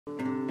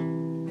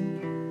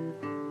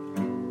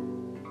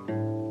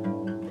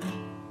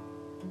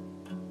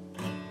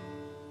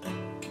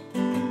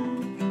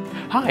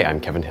Hi, I'm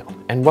Kevin Hill,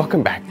 and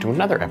welcome back to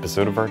another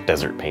episode of our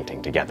desert painting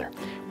together.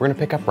 We're going to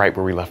pick up right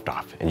where we left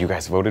off, and you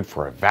guys voted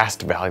for a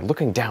vast valley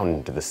looking down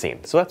into the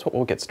scene, so that's what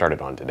we'll get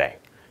started on today.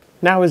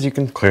 Now, as you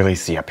can clearly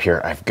see up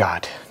here, I've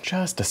got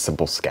just a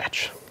simple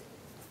sketch.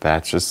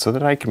 That's just so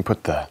that I can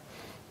put the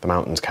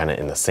mountains kind of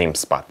in the same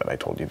spot that I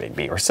told you they'd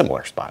be, or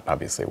similar spot.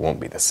 Obviously, it won't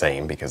be the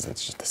same because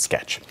it's just a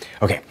sketch.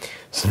 Okay,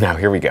 so now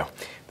here we go.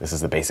 This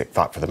is the basic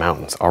thought for the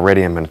mountains.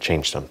 Already, I'm going to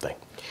change something.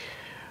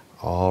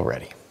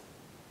 Already.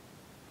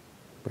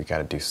 We got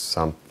to do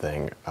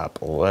something up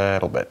a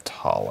little bit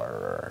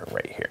taller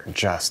right here,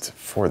 just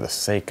for the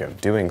sake of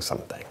doing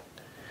something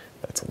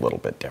that's a little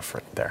bit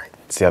different there.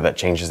 See how that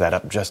changes that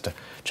up just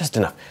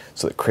enough,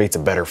 so it creates a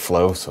better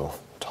flow. So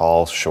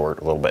tall, short,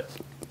 a little bit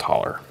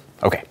taller.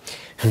 Okay,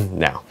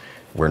 now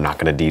we're not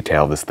going to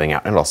detail this thing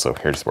out, and also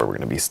here's where we're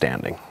going to be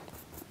standing.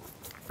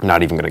 I'm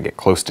not even going to get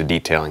close to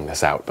detailing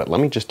this out, but let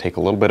me just take a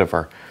little bit of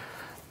our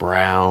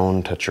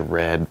brown, touch of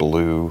red,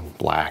 blue,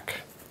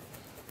 black,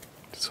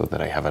 so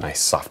that I have a nice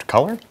soft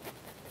color.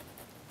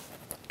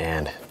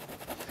 And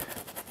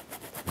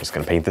I'm just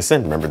going to paint this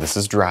in. Remember, this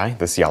is dry,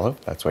 this yellow.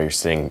 That's why you're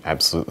seeing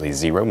absolutely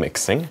zero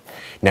mixing.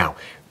 Now,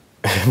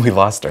 we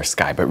lost our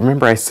sky, but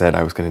remember I said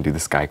I was going to do the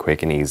sky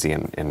quick and easy,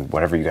 and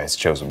whatever you guys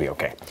chose would be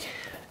okay.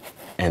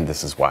 And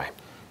this is why.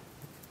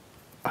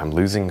 I'm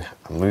losing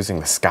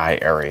the sky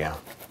area,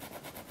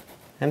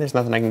 and there's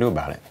nothing I can do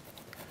about it.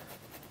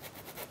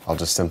 I'll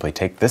just simply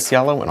take this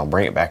yellow and I'll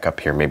bring it back up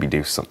here, maybe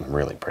do something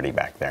really pretty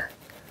back there.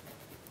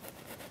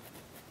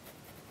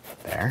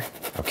 There,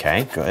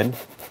 okay, good.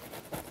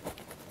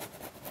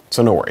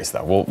 So no worries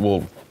though,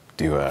 we'll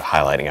do a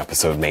highlighting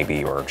episode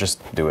maybe, or just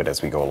do it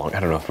as we go along. I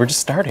don't know, we're just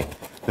starting.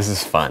 This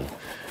is fun.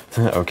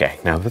 Okay,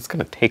 now that's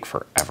gonna take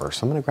forever,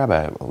 so I'm gonna grab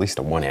at least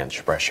a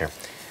 1-inch brush here.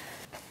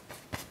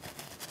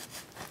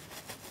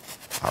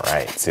 All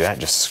right, see that?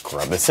 Just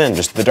scrub this in,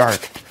 just the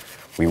dark.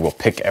 We will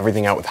pick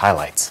everything out with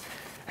highlights.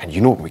 And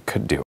you know what we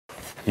could do?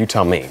 You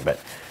tell me, but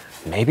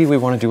maybe we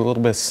want to do a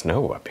little bit of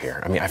snow up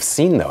here. I mean, I've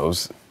seen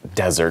those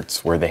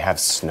deserts where they have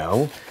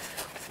snow,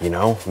 you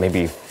know,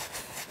 maybe,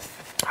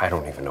 I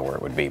don't even know where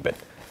it would be, but,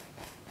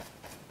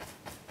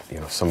 you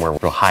know, somewhere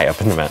real high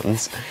up in the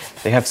mountains,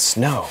 they have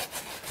snow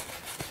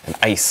and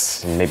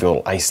ice, and maybe a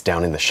little ice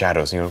down in the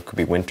shadows, you know, it could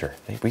be winter.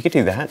 We could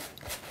do that.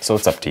 So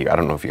it's up to you. I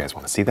don't know if you guys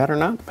want to see that or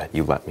not, but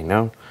you let me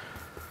know.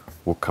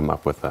 We'll come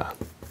up with a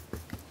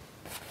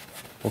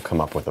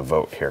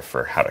vote here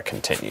for how to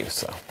continue.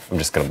 So I'm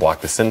just going to block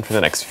this in for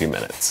the next few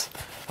minutes.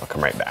 I'll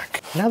come right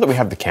back. Now that we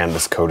have the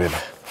canvas coated,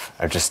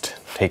 I've just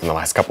taken the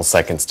last couple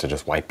seconds to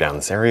just wipe down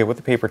this area with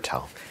a paper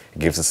towel. It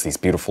gives us these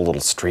beautiful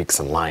little streaks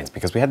and lines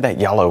because we had that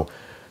yellow,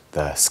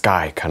 the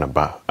sky kind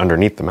of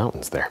underneath the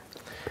mountains there.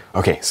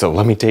 Okay, so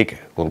let me take a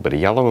little bit of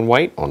yellow and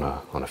white on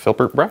a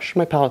filbert brush.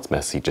 My palette's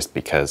messy just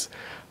because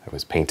I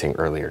was painting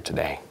earlier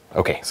today.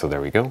 Okay, so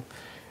there we go.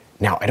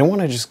 Now, I don't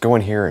want to just go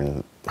in here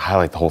and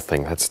highlight the whole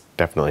thing. That's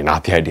definitely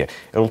not the idea.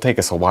 It'll take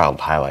us a while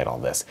to highlight all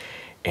this.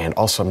 And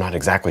also, I'm not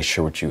exactly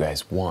sure what you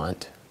guys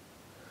want.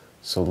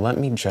 So let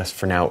me just,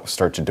 for now,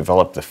 start to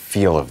develop the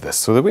feel of this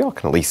so that we all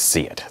can at least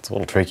see it. It's a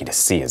little tricky to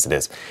see as it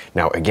is.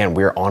 Now, again,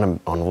 we're on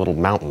a little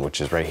mountain,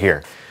 which is right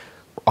here.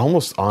 We're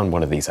almost on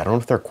one of these. I don't know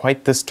if they're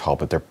quite this tall,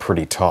 but they're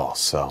pretty tall.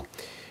 So,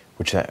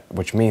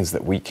 which means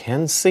that we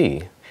can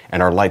see,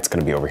 and our light's going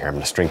to be over here. I'm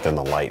going to strengthen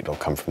the light. It'll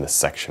come from this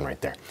section right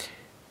there.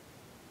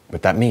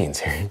 But that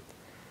means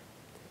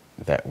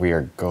that we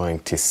are going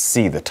to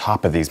see the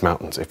top of these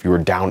mountains. If you were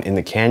down in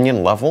the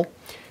canyon level,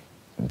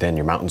 then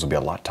your mountains would be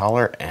a lot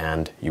taller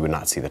and you would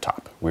not see the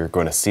top. We're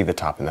going to see the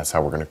top, and that's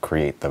how we're going to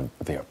create the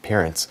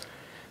appearance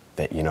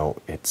that, you know,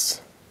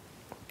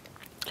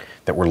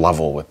 that we're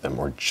level with them.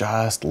 We're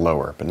just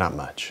lower, but not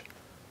much.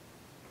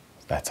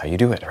 That's how you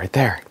do it right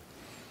there.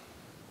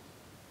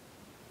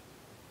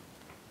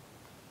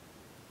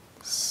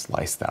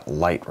 Slice that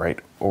light right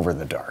over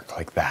the dark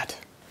like that.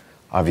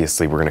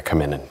 Obviously, we're going to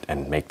come in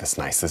and make this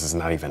nice. This is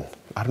not even,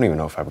 I don't even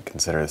know if I would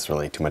consider this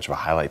really too much of a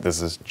highlight.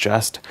 This is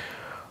just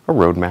a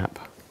road map,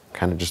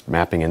 kind of just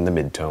mapping in the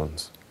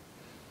midtones,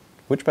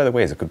 which, by the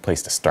way, is a good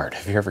place to start.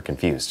 If you're ever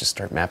confused, just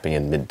start mapping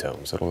in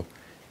midtones. It'll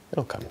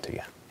come to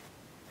you.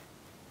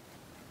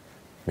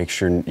 Make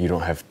sure you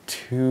don't have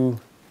too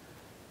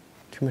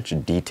much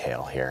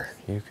detail here.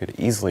 You could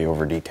easily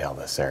over-detail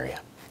this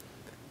area.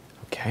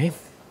 Okay.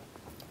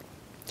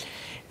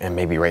 And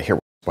maybe right here,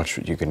 watch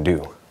what you can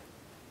do.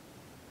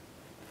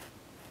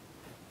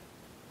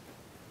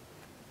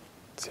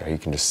 See how you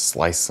can just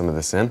slice some of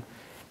this in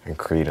and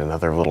create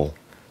another little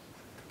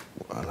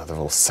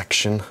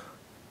section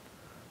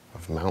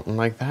of mountain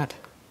like that.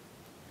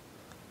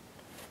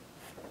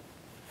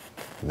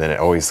 And then it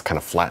always kind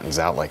of flattens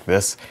out like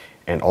this.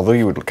 And although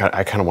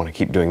I kind of want to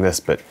keep doing this,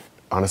 but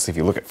honestly, if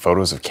you look at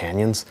photos of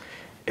canyons,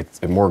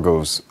 it more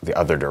goes the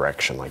other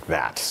direction like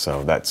that.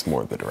 So that's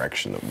more the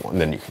direction of one.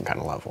 Then you can kind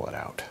of level it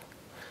out.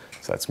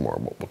 So that's more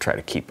what we'll try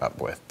to keep up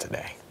with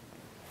today.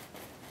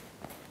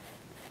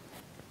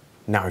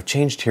 Now I've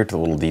changed here to the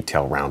little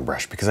detail round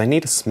brush because I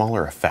need a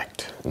smaller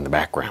effect in the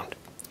background.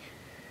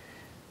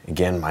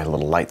 Again, my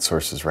little light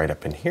source is right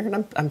up in here,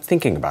 and I'm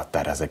thinking about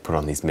that as I put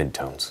on these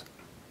midtones.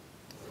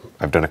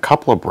 I've done a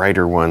couple of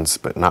brighter ones,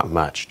 but not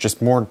much.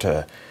 Just more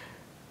to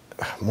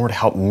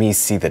help me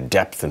see the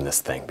depth in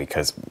this thing,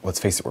 because let's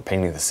face it, we're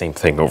painting the same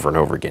thing over and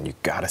over again. You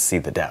gotta see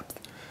the depth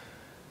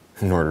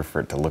in order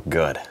for it to look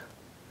good.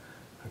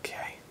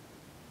 Okay.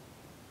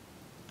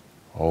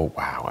 Oh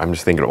wow, I'm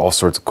just thinking of all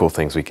sorts of cool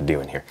things we could do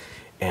in here.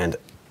 And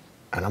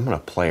I'm gonna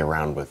play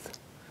around with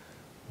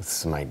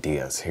some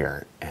ideas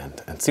here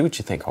and see what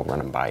you think. I'll run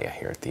them by you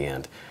here at the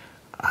end.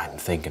 I'm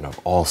thinking of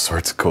all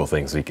sorts of cool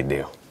things we could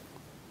do.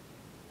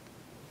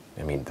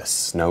 I mean, the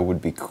snow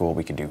would be cool.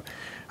 We could do,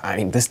 I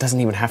mean, this doesn't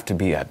even have to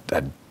be a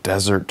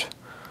desert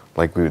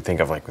like we would think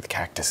of, like with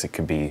cactus. It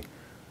could be,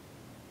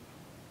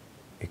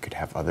 it could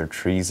have other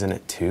trees in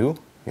it too,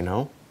 you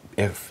know?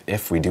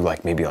 If we do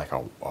like maybe like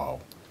a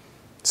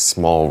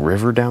small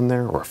river down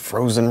there, or a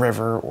frozen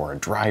river, or a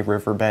dry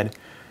riverbed.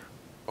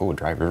 Oh, a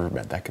dry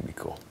riverbed, that could be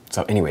cool.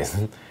 So anyways,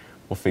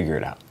 we'll figure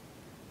it out.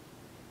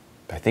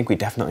 But I think we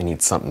definitely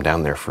need something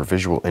down there for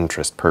visual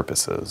interest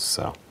purposes,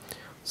 so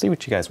see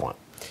what you guys want.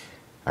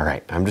 All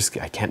right,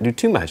 I can't do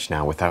too much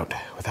now without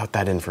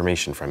that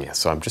information from you,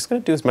 so I'm just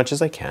gonna do as much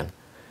as I can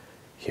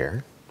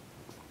here.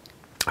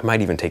 I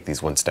might even take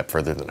these one step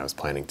further than I was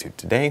planning to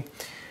today,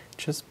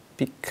 just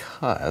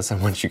because I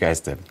want you guys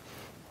to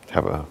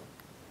have a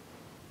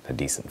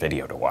decent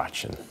video to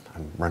watch, and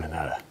I'm running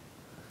out of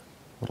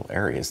little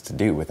areas to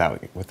do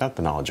without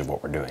the knowledge of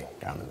what we're doing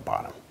down in the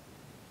bottom.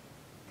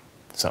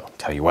 So,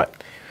 tell you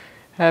what,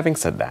 having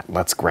said that,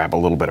 let's grab a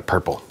little bit of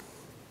purple.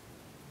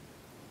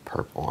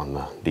 Purple on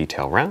the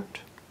detail round.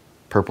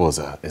 Purple is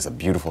a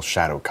beautiful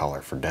shadow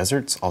color for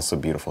deserts, also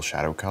beautiful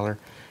shadow color,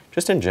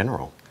 just in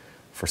general,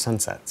 for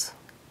sunsets.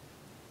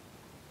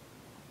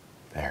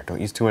 There,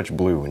 don't use too much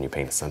blue when you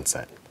paint a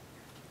sunset.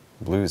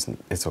 Blue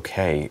it's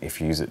okay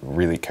if you use it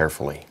really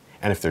carefully,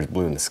 and if there's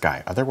blue in the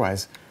sky.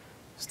 Otherwise,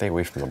 stay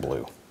away from the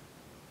blue.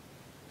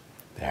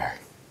 There.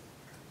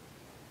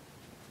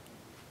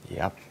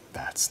 Yep,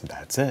 that's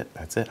it.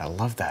 That's it. I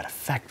love that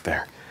effect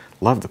there.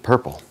 Love the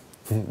purple.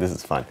 This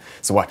is fun.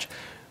 So watch.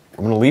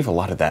 I'm going to leave a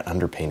lot of that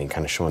underpainting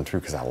kind of showing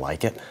through because I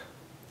like it.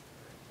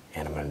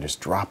 And I'm going to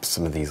just drop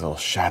some of these little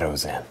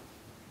shadows in.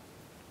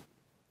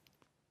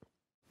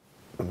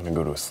 I'm going to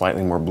go to a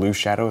slightly more blue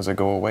shadow as I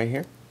go away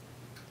here.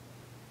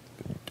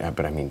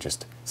 But I mean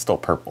just still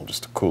purple,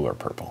 just a cooler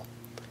purple.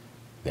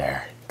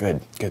 There.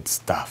 Good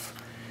stuff.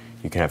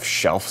 You can have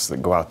shelves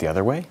that go out the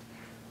other way.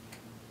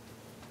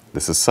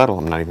 This is subtle.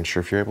 I'm not even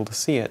sure if you're able to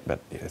see it, but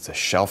it's a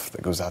shelf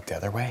that goes out the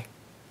other way.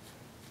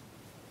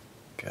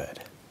 Good.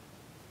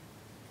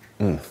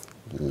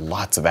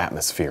 Lots of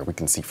atmosphere. We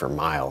can see for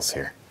miles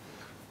here.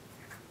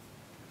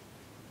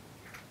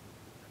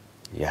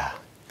 Yeah.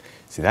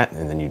 See that?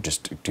 And then you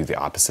just do the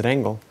opposite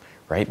angle,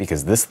 right?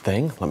 Because this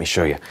thing, let me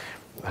show you.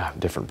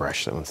 Different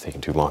brush. That one's taking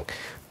too long.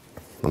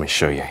 Let me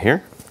show you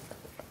here.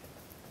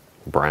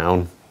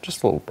 Brown,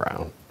 just a little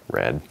brown,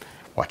 red.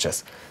 Watch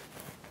this.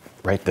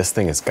 Right, this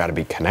thing has got to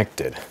be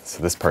connected.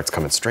 So this part's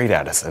coming straight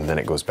at us, and then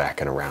it goes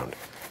back and around.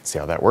 See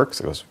how that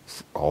works? It goes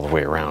all the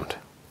way around.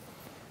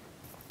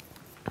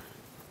 I'm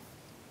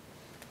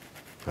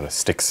going to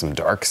stick some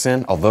darks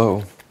in,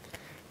 although,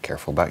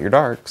 careful about your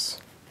darks.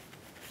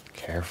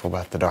 Careful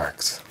about the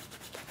darks.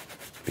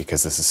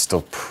 Because this is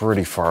still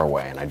pretty far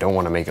away, and I don't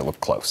want to make it look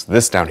close.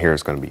 This down here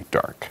is going to be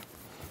dark.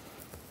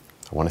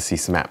 I want to see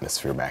some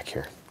atmosphere back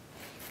here.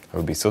 I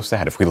would be so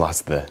sad if we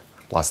lost the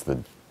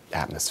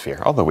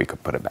atmosphere, although we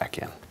could put it back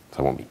in, so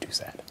I won't be too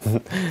sad.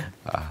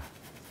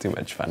 Too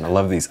much fun. I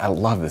love these. I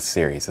love this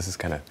series. This is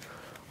kind of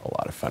a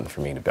lot of fun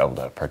for me to be able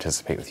to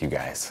participate with you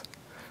guys.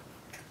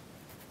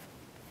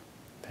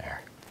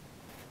 There.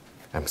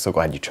 I'm so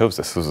glad you chose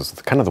this. This was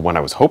kind of the one I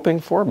was hoping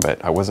for,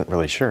 but I wasn't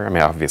really sure. I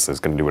mean, obviously I was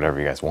going to do whatever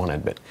you guys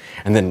wanted, but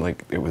and then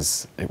like it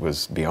was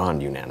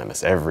beyond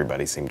unanimous.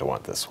 Everybody seemed to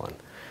want this one.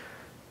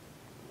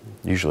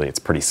 Usually it's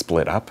pretty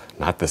split up.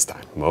 Not this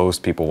time.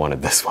 Most people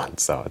wanted this one,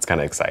 so it's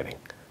kind of exciting.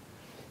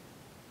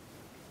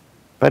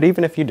 But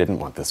even if you didn't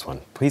want this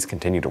one, please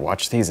continue to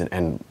watch these,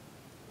 and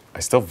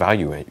I still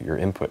value your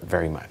input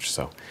very much.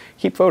 So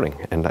keep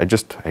voting, and I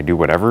do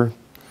whatever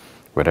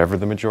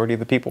the majority of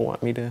the people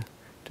want me to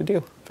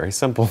do. Very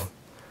simple.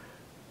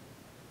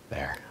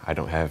 There. I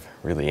don't have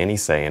really any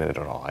say in it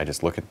at all. I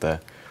just look at the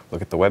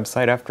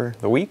website after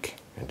the week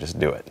and just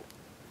do it.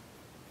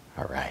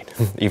 All right.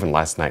 Even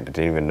last night, I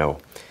didn't even know.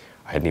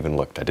 I hadn't even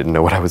looked. I didn't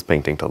know what I was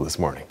painting till this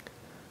morning.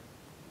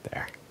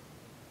 There.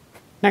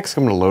 Next,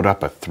 I'm going to load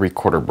up a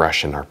 3/4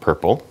 brush in our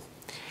purple,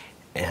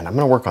 and I'm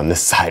going to work on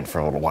this side for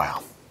a little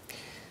while.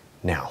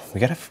 Now, we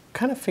got to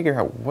kind of figure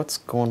out what's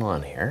going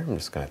on here. I'm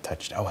just going to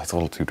touch it. Oh, it's a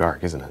little too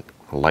dark, isn't it?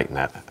 I'll lighten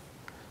that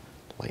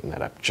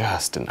up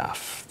just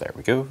enough. There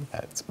we go.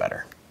 That's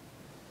better.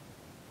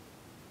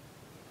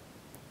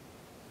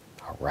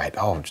 All right.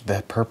 Oh,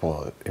 that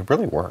purple, it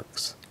really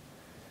works.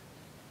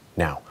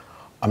 Now,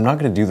 I'm not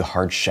going to do the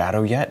hard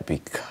shadow yet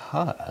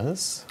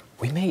because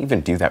we may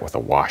even do that with a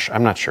wash.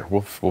 I'm not sure.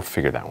 We'll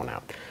figure that one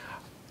out.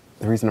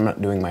 The reason I'm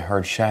not doing my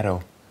hard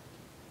shadow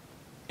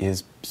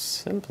is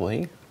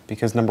simply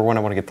because number one,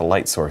 I want to get the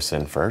light source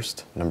in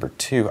first. Number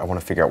two, I want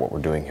to figure out what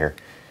we're doing here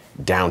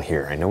down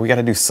here. I know we got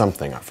to do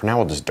something. For now,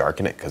 we'll just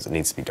darken it because it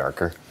needs to be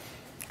darker.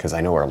 Because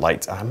I know our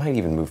lights, I might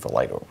even move the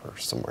light over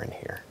somewhere in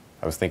here.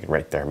 I was thinking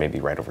right there,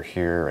 maybe right over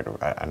here, right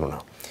over, I don't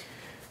know.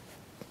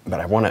 But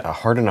I want a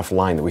hard enough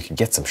line that we could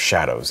get some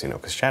shadows, you know,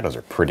 because shadows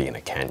are pretty in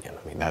a canyon.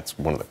 I mean, that's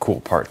one of the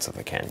cool parts of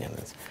the canyon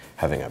is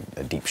having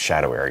a deep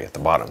shadow area at the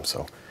bottom.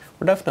 So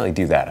we'll definitely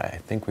do that. I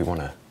think we want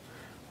to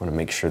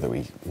make sure that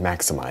we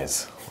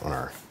maximize on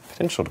our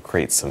potential to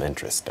create some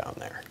interest down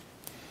there.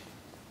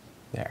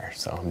 There,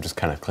 so I'm just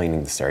kind of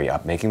cleaning this area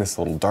up, making this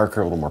a little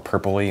darker, a little more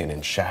purpley and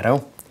in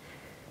shadow.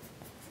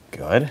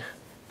 Good.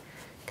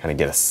 Kind of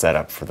get a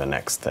setup for the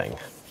next thing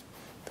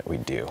that we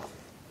do.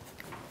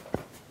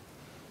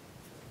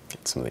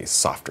 Get some of these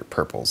softer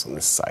purples on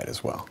this side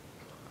as well.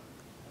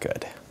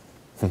 Good.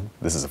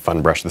 This is a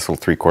fun brush. This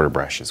little 3/4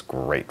 brush is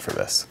great for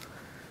this.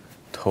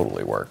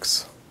 Totally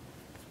works.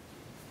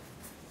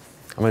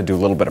 I'm going to do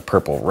a little bit of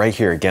purple right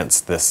here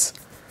against this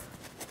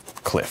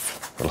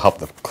cliff. It'll help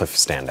the cliff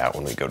stand out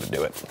when we go to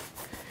do it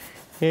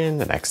in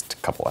the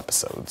next couple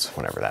episodes,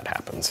 whenever that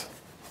happens.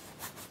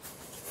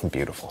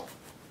 Beautiful.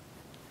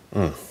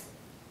 A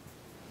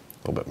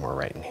little bit more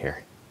right in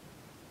here.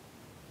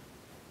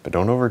 But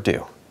don't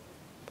overdo.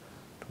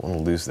 Don't want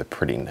to lose the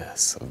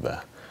prettiness of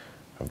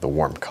the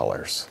warm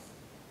colors.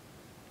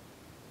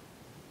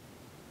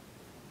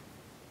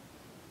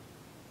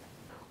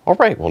 All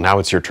right, well now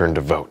it's your turn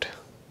to vote.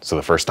 So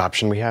the first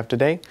option we have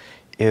today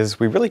is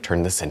we really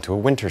turn this into a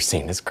winter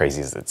scene, as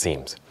crazy as it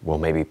seems. We'll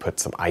maybe put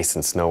some ice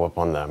and snow up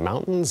on the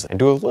mountains and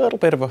do a little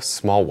bit of a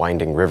small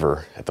winding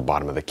river at the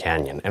bottom of the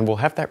canyon, and we'll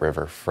have that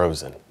river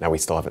frozen. Now we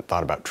still haven't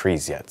thought about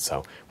trees yet,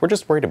 so we're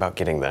just worried about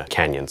getting the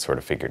canyon sort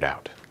of figured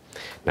out.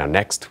 Now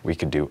next, we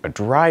could do a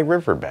dry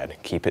riverbed.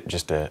 Keep it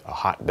just a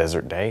hot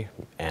desert day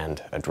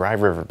and a dry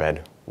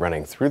riverbed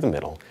running through the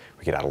middle.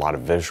 We could add a lot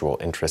of visual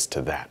interest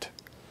to that.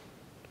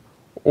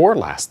 Or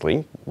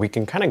lastly, we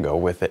can kind of go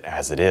with it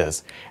as it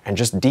is and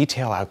just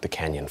detail out the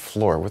canyon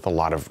floor with a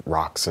lot of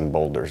rocks and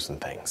boulders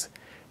and things.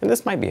 And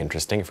this might be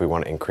interesting if we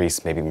want to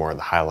increase maybe more of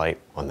the highlight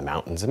on the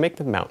mountains and make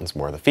the mountains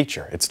more of the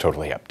feature. It's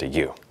totally up to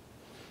you.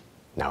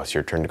 Now it's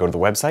your turn to go to the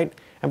website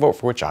and vote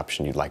for which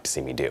option you'd like to see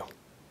me do.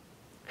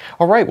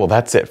 All right, well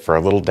that's it for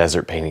our little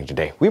desert painting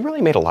today. We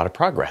really made a lot of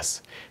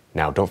progress.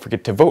 Now don't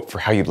forget to vote for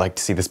how you'd like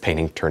to see this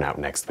painting turn out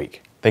next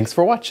week. Thanks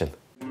for watching.